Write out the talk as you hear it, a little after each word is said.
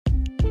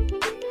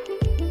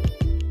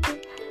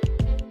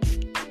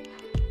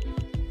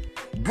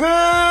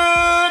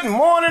Good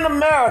morning,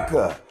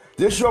 America.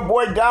 This your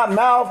boy Dot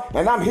Mouth,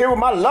 and I'm here with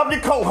my lovely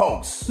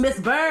co-host, Miss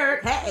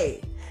Bird.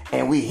 Hey.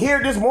 And we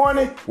here this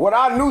morning with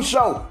our new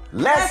show.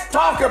 Let's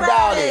talk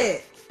about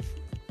it.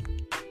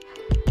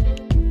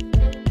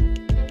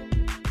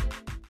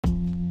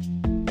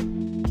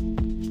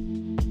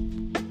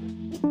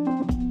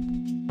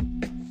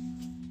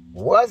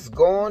 What's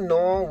going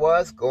on?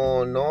 What's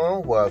going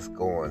on? What's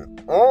going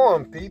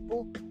on,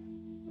 people?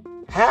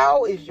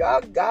 How is y'all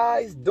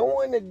guys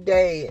doing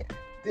today?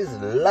 This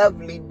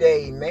lovely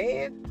day,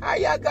 man. How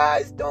y'all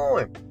guys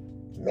doing?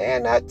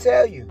 Man, I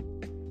tell you,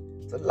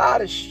 there's a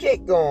lot of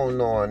shit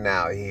going on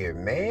out here,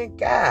 man.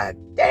 God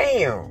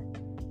damn.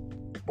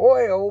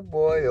 Boy, oh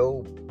boy,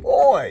 oh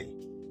boy.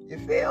 You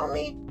feel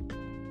me?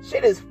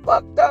 Shit is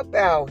fucked up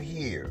out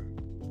here.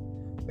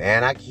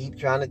 Man, I keep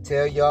trying to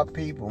tell y'all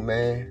people,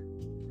 man.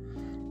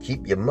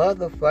 Keep your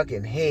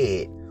motherfucking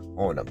head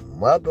on a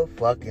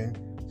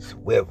motherfucking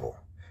swivel.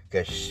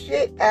 Cause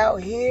shit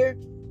out here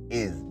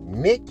is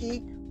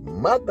Mickey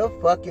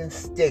motherfucking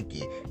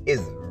sticky.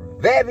 It's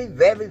very,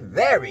 very,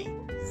 very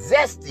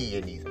zesty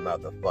in these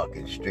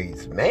motherfucking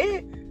streets,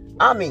 man.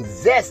 I mean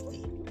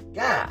zesty.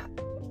 God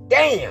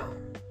damn.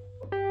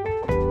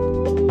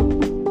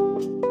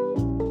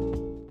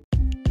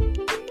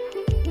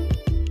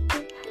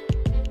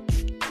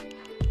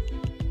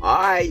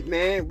 Alright,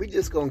 man. We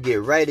just gonna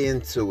get right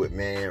into it,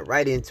 man.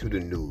 Right into the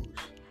news.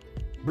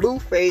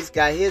 Blueface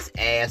got his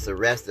ass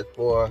arrested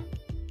for,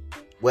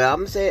 well,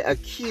 I'm gonna say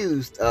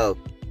accused of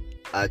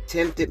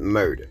attempted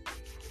murder.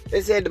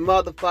 They said the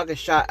motherfucker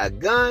shot a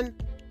gun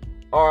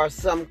or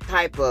some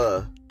type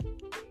of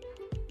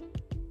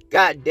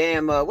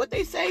goddamn, what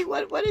they say?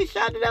 What they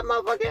shot at that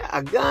motherfucker?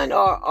 A gun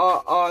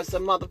or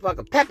some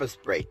motherfucker pepper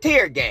spray,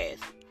 tear gas.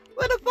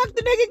 Where the fuck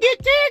the nigga get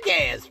tear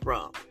gas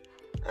from?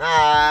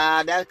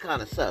 That's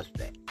kind of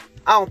suspect.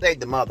 I don't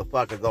think the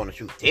motherfucker gonna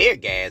shoot tear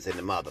gas in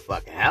the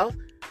motherfucking house.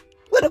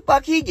 Where the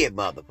fuck he get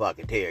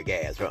motherfucking tear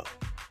gas from?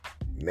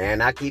 Man,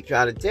 I keep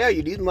trying to tell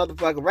you, these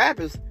motherfucking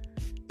rappers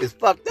is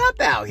fucked up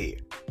out here.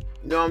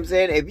 You know what I'm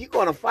saying? If you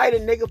gonna fight a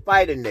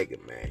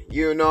nigga, man.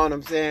 You know what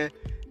I'm saying?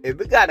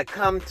 If it gotta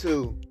come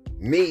to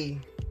me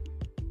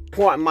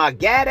pointing my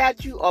gat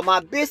at you or my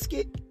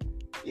biscuit,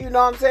 you know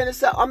what I'm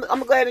saying? I'm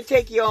gonna go ahead and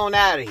take you on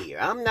out of here.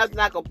 I'm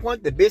not gonna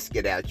point the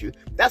biscuit at you.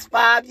 That's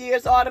 5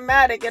 years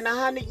automatic and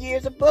 100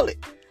 years a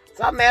bullet.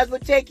 So I may as well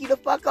take you the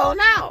fuck on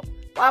out.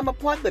 Why I'ma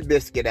point the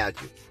biscuit at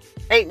you?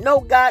 Ain't no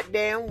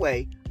goddamn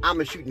way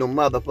I'ma shoot no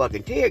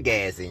motherfucking tear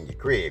gas in your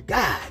crib.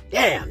 God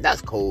damn, that's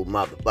cold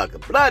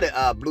motherfucking blooded,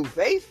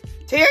 Blueface.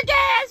 Tear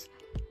gas?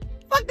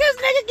 Fuck this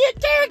nigga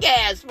get tear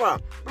gas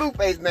from?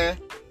 Blueface, man.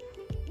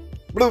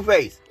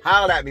 Blueface,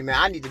 holler at me, man.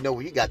 I need to know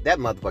where you got that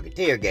motherfucking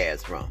tear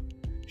gas from.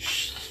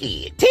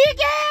 Shit, tear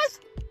gas?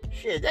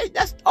 Shit,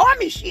 that's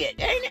army shit,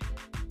 ain't it?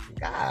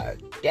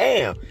 God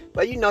damn.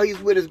 But you know, he's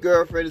with his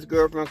girlfriend. His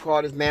girlfriend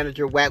called his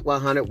manager, Wack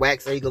 100. Wack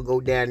said he gonna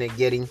go down there and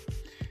get him.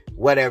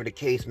 Whatever the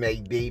case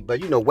may be. But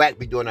you know, Wack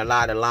be doing a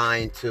lot of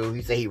lying too.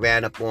 He said he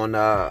ran up on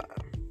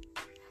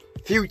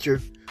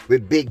Future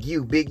with Big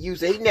U. Big U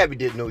said he never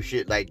did no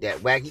shit like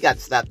that. Wack, you got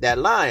to stop that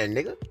lying,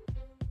 nigga.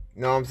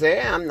 You know what I'm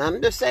saying?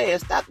 I'm just saying,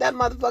 stop that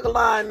motherfucker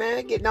lying,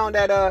 man. Getting on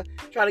that,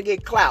 trying to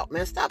get clout,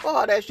 man. Stop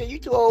all that shit. You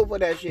too old for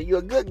that shit. You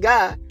a good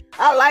guy.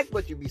 I like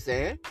what you be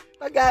saying.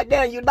 But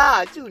goddamn, you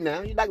lie too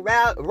now. You like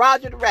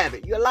Roger the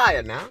Rabbit. You a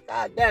liar now.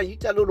 Goddamn, you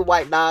tell little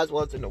white lies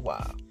once in a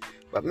while.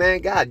 But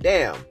man,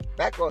 goddamn.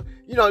 Back on,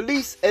 you know, at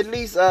least,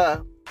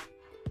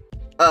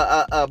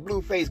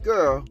 Blueface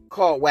girl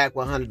called Wack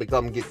 100 to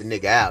come and get the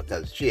nigga out.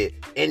 Cause shit,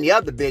 and the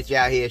other bitch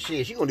out here,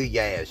 shit, she gonna leave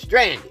your ass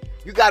stranded.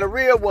 You got a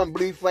real one,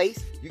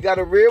 Blueface. You got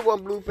a real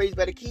one, Blueface.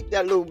 Better keep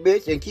that little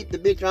bitch and keep the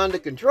bitch under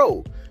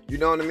control. You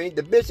know what I mean?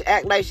 The bitch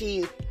act like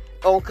she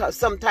on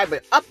some type of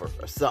upper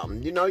or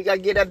something. You know, you gotta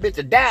get that bitch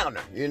a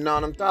downer. You know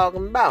what I'm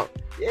talking about?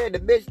 Yeah, the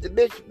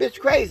bitch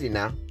crazy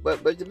now.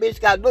 But the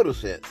bitch got little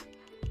sense.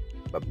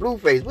 But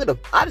Blueface,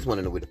 I just want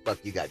to know where the fuck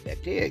you got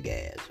that tear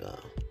gas from.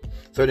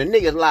 So the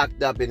niggas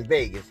locked up in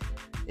Vegas,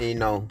 you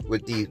know,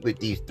 with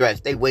these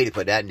threats. They waited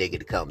for that nigga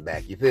to come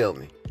back. You feel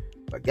me?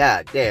 But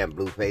goddamn,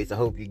 Blueface, I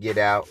hope you get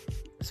out.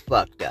 It's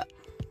fucked up.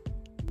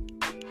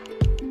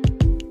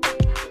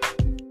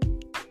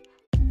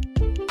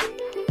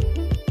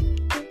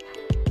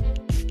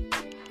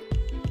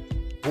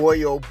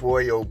 Boy, oh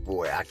boy, oh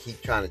boy. I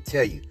keep trying to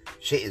tell you,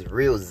 shit is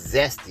real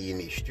zesty in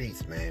these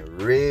streets, man.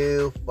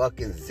 Real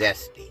fucking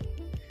zesty.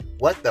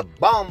 What the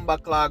bomba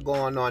clock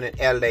going on in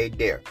LA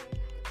there?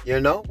 You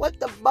know? What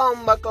the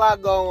bomba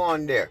clock going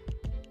on there?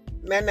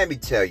 Man, let me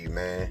tell you,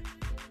 man.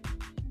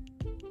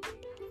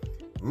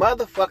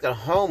 Motherfucking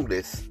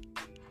homeless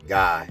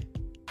guy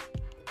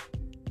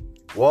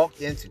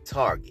walked into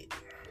Target,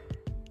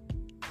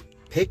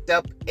 picked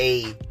up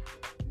a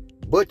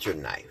butcher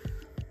knife.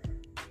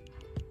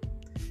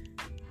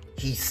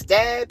 He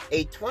stabbed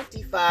a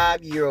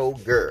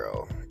 25-year-old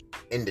girl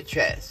in the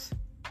chest.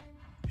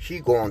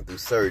 She going through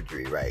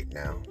surgery right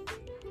now.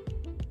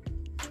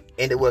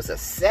 And it was a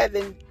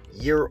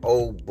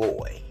 7-year-old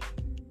boy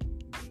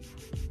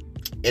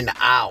in the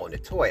aisle, in the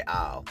toy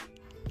aisle.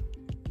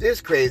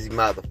 This crazy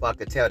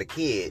motherfucker tell the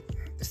kid,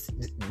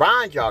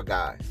 mind y'all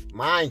guys,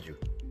 mind you,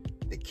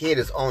 the kid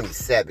is only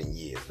 7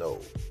 years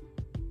old.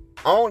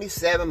 Only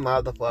 7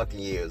 motherfucking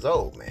years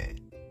old, man.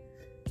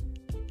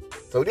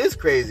 So this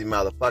crazy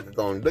motherfucker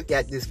gonna look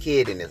at this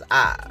kid in his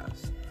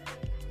eyes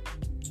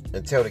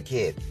and tell the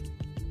kid,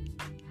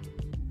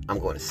 I'm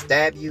gonna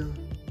stab you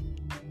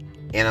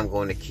and I'm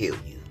gonna kill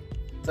you.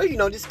 So you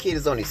know this kid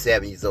is only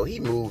 7 years old. He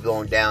moved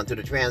on down to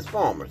the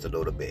Transformers a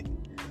little bit.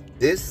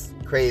 This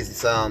crazy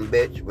son of a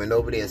bitch went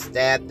over there and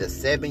stabbed the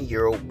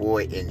 7-year-old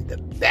boy in the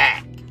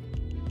back.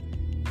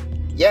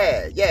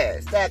 Yeah,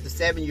 stabbed the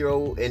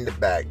 7-year-old in the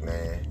back,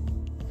 man.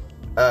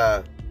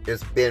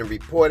 It's been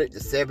reported the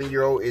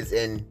 7-year-old is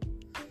in,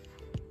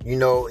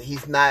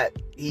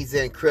 he's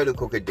in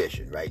critical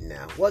condition right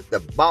now. What the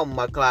bomb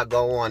clock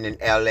go on in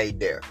LA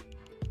there?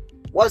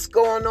 What's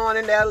going on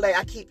in LA?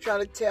 I keep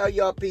trying to tell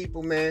y'all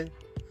people, man.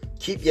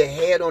 Keep your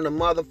head on the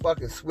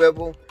motherfucking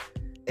swivel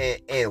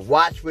and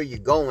watch where you're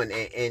going.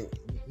 And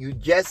you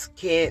just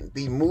can't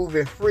be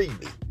moving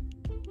freely.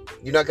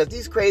 Because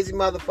these crazy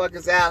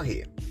motherfuckers out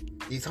here,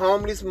 these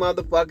homeless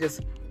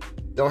motherfuckers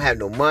don't have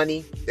no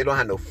money. They don't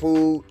have no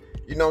food.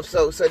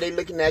 So they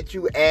looking at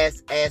you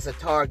as a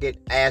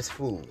target, as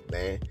food,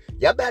 man.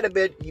 You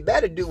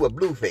better do what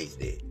Blueface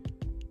did.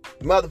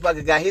 The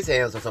motherfucker got his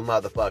hands on some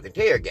motherfucking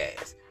tear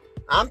gas.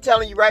 I'm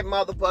telling you right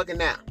motherfucking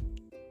now.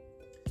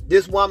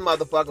 This one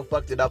motherfucker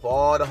fucked it up for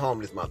all the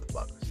homeless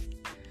motherfuckers.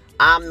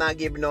 I'm not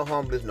giving no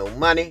homeless no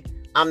money.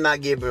 I'm not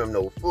giving them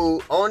no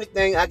food. Only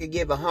thing I could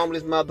give a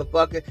homeless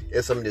motherfucker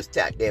is some of this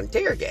goddamn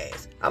tear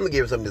gas. I'm gonna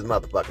give him some of this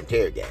motherfucking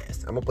tear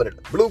gas. I'm gonna put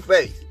it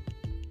Blueface.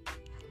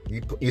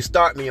 You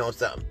start me on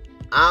something.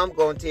 I'm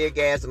gonna tear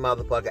gas the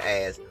motherfucker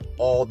ass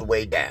all the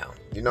way down.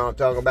 You know what I'm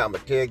talking about? I'm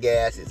gonna tear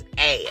gas his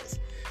ass.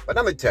 But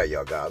I'm gonna tell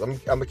y'all guys, I'm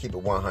gonna keep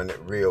it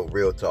 100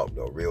 real talk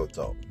though, real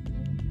talk.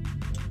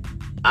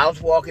 I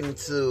was walking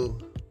into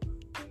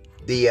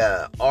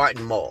the Art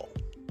Mall.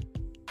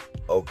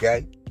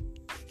 Okay?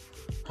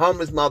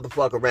 Homeless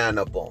motherfucker ran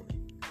up on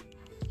me.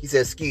 He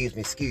said, excuse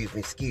me,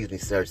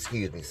 sir,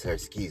 sir.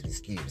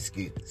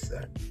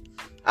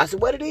 I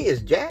said, what it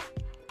is, Jack?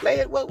 Lay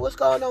it, what's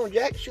going on,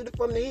 Jack? Shoot it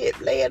from the hip.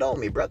 Lay it on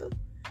me, brother.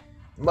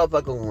 The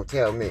motherfucker gonna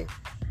tell me,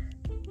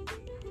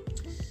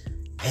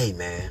 hey,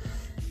 man,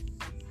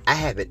 I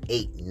haven't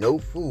ate no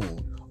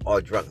food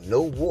or drunk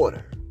no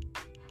water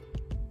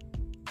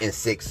in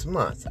 6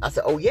 months. I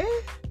said, oh, yeah?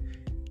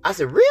 I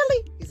said,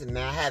 really? He said,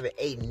 now I haven't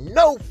ate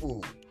no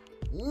food.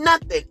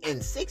 Nothing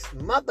in 6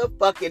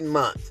 motherfucking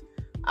months.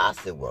 I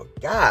said, well,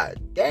 god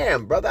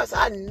damn, brother. I said,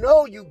 I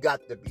know you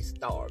got to be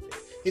starving.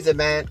 He said,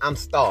 man, I'm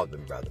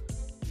starving, brother.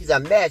 He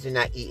said, imagine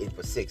not eating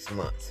for 6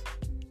 months.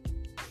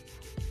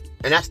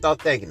 And I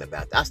start thinking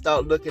about that. I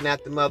start looking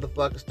at the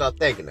motherfucker, start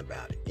thinking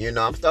about it.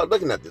 I'm start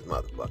looking at this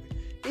motherfucker.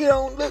 He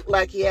don't look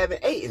like he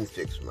haven't ate in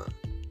 6 months.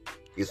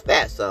 He's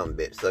fat some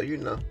bitch, so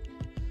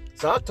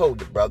So I told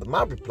the brother,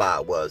 my reply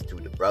was to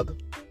the brother.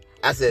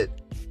 I said,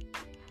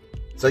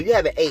 so you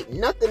haven't ate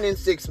nothing in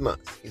 6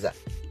 months? He's like,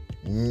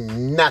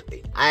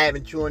 nothing. I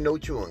haven't chewed no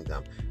chewing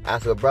gum. I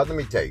said, brother,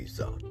 let me tell you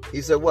something.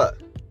 He said,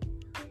 what?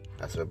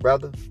 I said,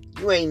 brother,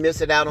 you ain't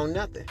missing out on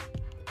nothing.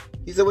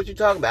 He said, what you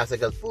talking about? I said,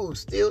 because food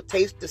still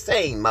tastes the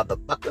same,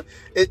 motherfucker.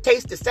 It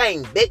tastes the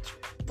same, bitch.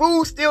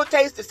 Food still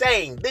tastes the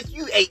same. Bitch,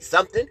 you ate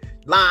something.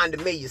 Lying to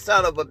me, you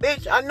son of a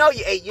bitch. I know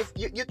you ate.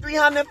 You're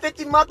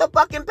 350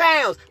 motherfucking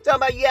pounds. Talking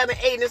about you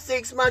haven't eaten in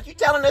 6 months. You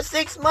telling a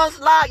 6 months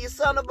lie, you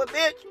son of a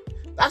bitch.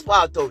 That's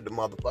why I told the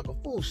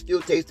motherfucker, food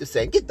still tastes the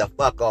same. Get the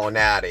fuck on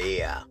out of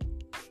here.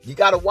 You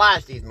gotta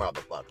watch these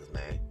motherfuckers,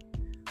 man.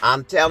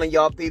 I'm telling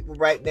y'all people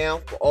right now,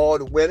 for all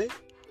the women,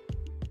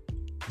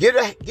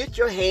 get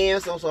your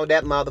hands on some of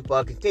that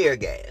motherfucking tear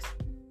gas.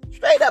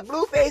 Straight up,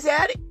 Blueface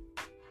had it.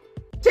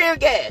 Tear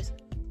gas.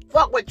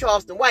 Fuck what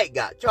Charleston White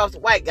got.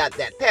 Charleston White got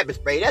that pepper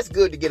spray. That's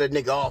good to get a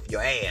nigga off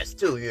your ass,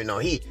 too.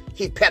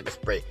 He pepper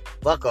spray.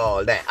 Fuck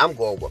all that. I'm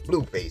going with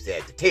Blueface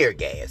had, the tear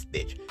gas,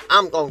 bitch.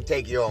 I'm going to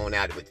take you on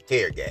out with the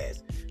tear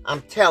gas.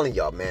 I'm telling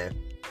y'all, man.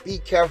 Be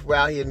careful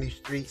out here in these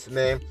streets,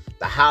 man.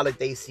 The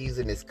holiday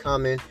season is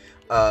coming.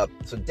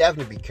 So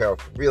definitely be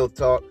careful. Real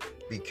talk.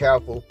 Be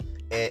careful.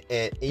 And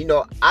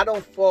I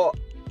don't fall.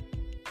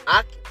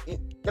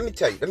 Let me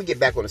tell you. Let me get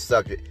back on the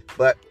subject.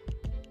 But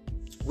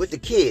with the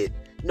kid,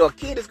 a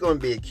kid is going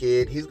to be a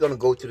kid. He's going to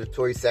go to the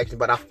toy section.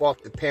 But I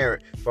fault the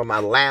parent from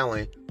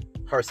allowing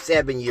her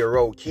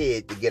 7-year-old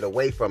kid to get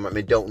away from him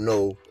and don't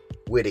know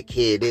where the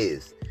kid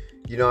is.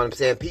 You know what I'm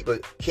saying? People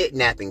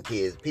kidnapping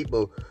kids.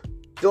 People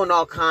doing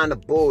all kind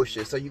of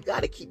bullshit. So you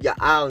got to keep your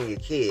eye on your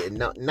kid and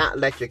not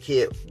let your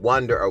kid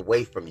wander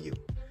away from you.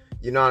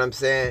 You know what I'm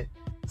saying?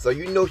 So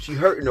she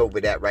hurting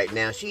over that right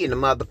now. She in the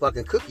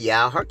motherfucking cookie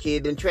aisle. Her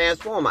kid in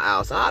Transformer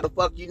aisle. So how the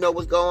fuck you know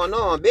what's going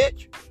on,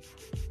 bitch?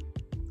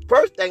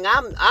 First thing,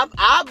 I'm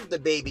the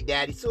baby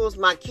daddy. As soon as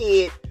my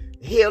kid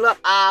heal up,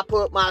 I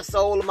put my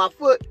sole of my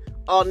foot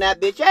on that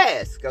bitch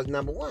ass. Because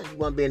number one, you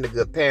want being a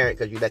good parent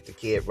because you let the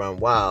kid run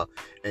wild.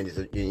 And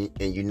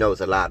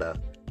it's a lot of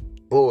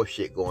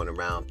bullshit going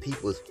around.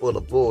 People is full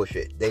of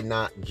bullshit. They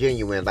not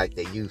genuine like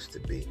they used to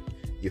be.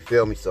 You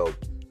feel me? So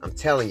I'm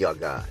telling y'all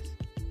guys,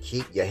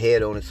 keep your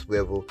head on a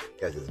swivel,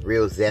 because it's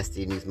real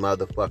zesty in these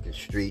motherfucking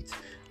streets.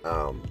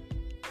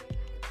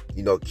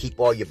 Keep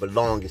all your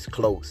belongings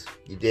close.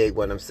 You dig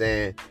what I'm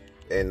saying?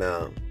 And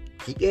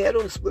keep your head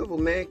on the swivel,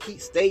 man.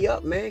 Stay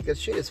up, man, because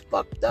shit is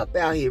fucked up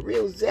out here.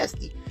 Real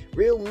zesty.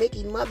 Real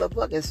Mickey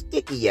motherfucking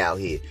sticky out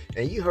here.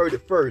 And you heard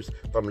it first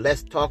from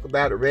Let's Talk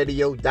About It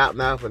Radio. Dot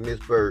Mouth and Miss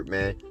Bird,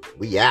 man.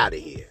 We out of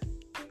here.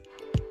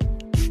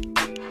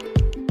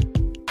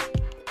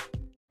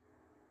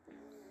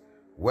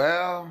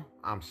 Well,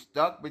 I'm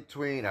stuck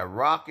between a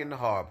rock and a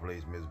hard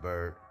place, Miss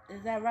Bird.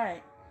 Is that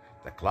right?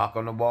 The clock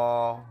on the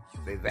wall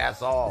says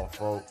that's all,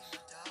 folks.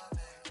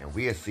 And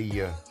we'll see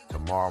you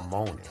tomorrow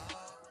morning.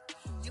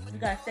 You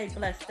gotta stay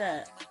blessed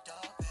up.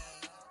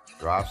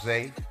 Drive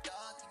safe.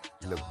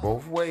 Look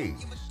both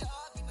ways.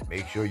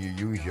 Make sure you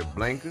use your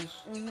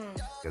blinkers,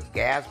 because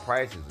gas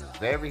prices is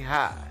very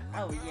high.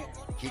 Oh, yeah.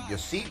 Keep your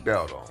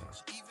seatbelt on.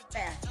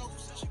 Fast.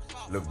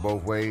 Look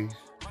both ways.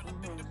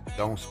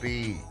 Don't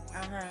speed,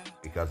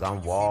 because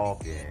I'm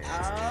walking.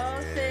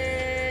 Oh,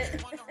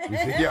 shit. We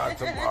see y'all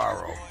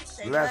tomorrow.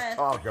 Let's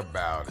talk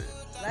about it.